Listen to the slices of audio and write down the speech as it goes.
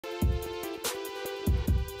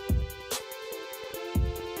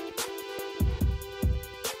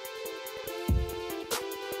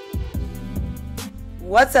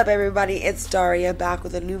What's up, everybody? It's Daria back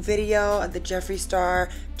with a new video of the Jeffree Star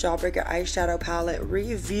Jawbreaker eyeshadow palette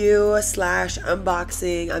review slash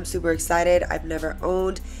unboxing. I'm super excited. I've never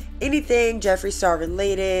owned anything Jeffree Star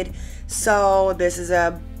related, so this is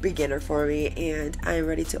a beginner for me and I'm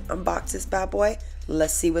ready to unbox this bad boy.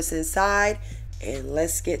 Let's see what's inside and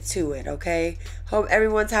let's get to it, okay? Hope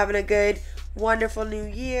everyone's having a good, wonderful new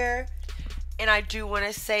year. And I do want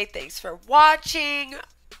to say thanks for watching.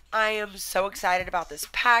 I am so excited about this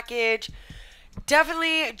package.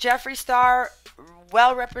 Definitely Jeffree Star,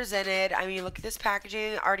 well represented. I mean, look at this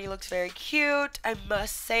packaging. It already looks very cute. I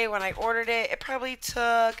must say, when I ordered it, it probably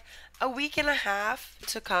took a week and a half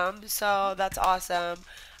to come. So that's awesome.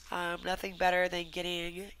 Nothing better than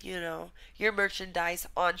getting, your merchandise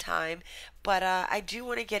on time. But I do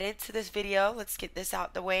want to get into this video. Let's get this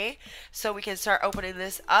out the way so we can start opening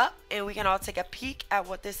this up and we can all take a peek at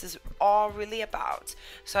what this is all really about.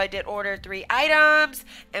 So I did order 3 items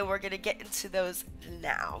and we're going to get into those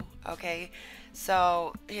now. Okay,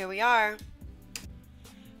 so here we are.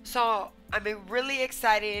 So I'm really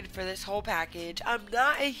excited for this whole package. I'm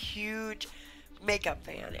not a huge makeup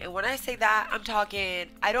fan, and when I say that, I'm talking,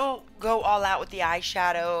 I don't go all out with the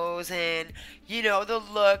eyeshadows and the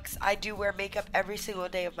looks. I do wear makeup every single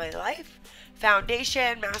day of my life,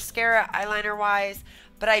 foundation, mascara, eyeliner wise,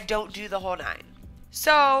 but I don't do the whole 9.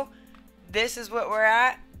 So this is what we're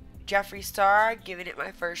at. Jeffree Star, giving it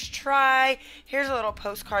my first try. Here's a little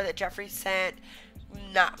postcard that Jeffree sent.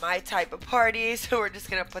 Not my type of party, so we're just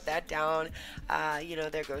gonna put that down.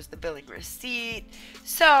 There goes the billing receipt.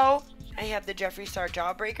 So I have the Jeffree Star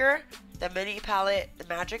Jawbreaker, the mini palette, the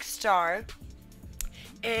Magic Star,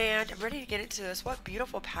 and I'm ready to get into this. What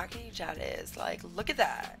beautiful packaging that is. Like, look at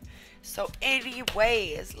that. So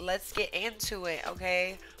anyways, let's get into it,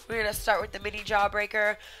 okay? We're gonna start with the mini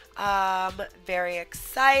Jawbreaker. Very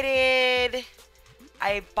excited.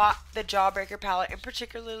 I bought the Jawbreaker palette in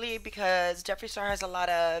particularly because Jeffree Star has a lot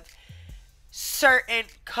of certain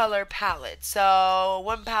color palettes. So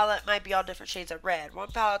one palette might be all different shades of red. One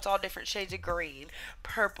palette's all different shades of green,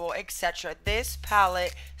 purple, etc. This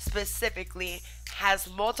palette specifically has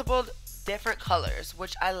multiple different colors,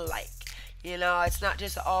 which I like. It's not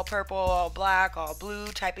just all purple, all black, all blue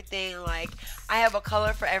type of thing. Like, I have a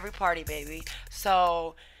color for every party, baby.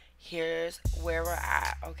 So here's where we're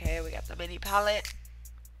at. Okay, we got the mini palette.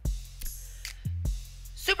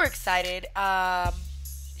 Super excited.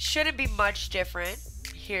 Shouldn't be much different.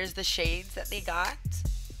 Here's the shades that they got.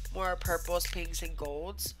 More purples, pinks, and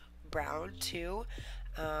golds. Brown too.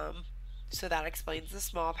 So that explains the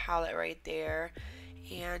small palette right there.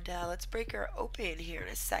 And let's break her open here in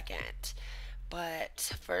a second.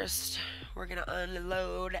 But first, we're going to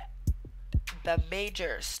unload the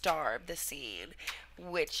major star of the scene,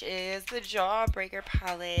 which is the Jawbreaker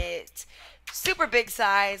palette. Super big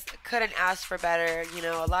size, couldn't ask for better.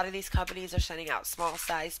 A lot of these companies are sending out small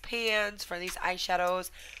size pans for these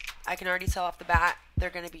eyeshadows. I can already tell off the bat they're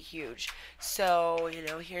going to be huge. So,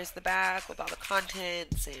 here's the back with all the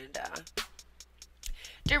contents and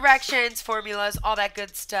directions, formulas, all that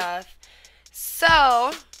good stuff.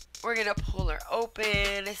 So we're going to pull her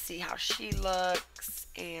open to see how she looks.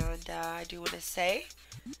 And I do want to say,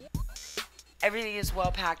 everything is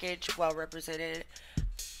well packaged, well represented.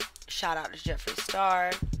 Shout out to Jeffree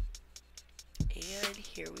Star. And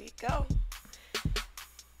here we go.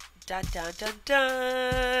 Dun dun dun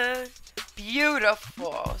dun.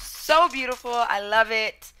 Beautiful. So beautiful. I love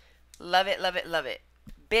it. Love it, love it, love it.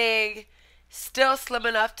 Big. Still slim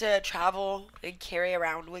enough to travel and carry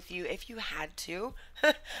around with you if you had to.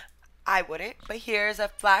 I wouldn't. But here's a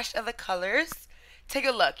flash of the colors. Take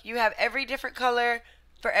a look. You have every different color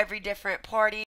for every different party.